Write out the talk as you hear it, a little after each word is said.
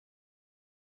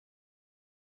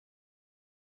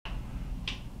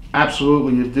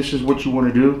Absolutely, if this is what you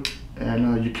want to do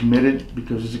and you're committed,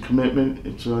 because it's a commitment.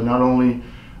 It's not only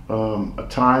a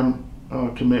time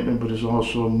commitment, but it's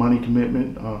also a money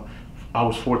commitment. I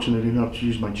was fortunate enough to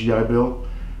use my GI Bill,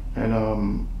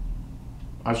 and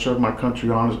I served my country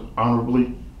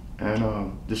honorably,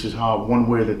 and this is how one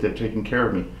way that they're taking care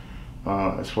of me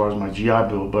as far as my GI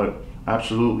Bill. But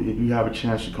absolutely, if you have a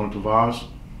chance to come to VAS,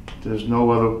 there's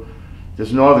no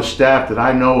other staff that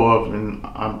I know of, and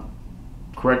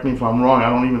correct me if I'm wrong, I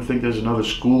don't even think there's another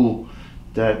school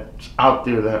that's out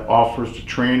there that offers the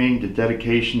training, the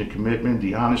dedication, the commitment,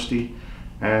 the honesty,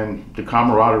 and the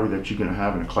camaraderie that you're going to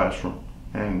have in a classroom.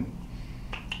 And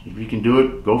if you can do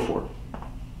it, go for it.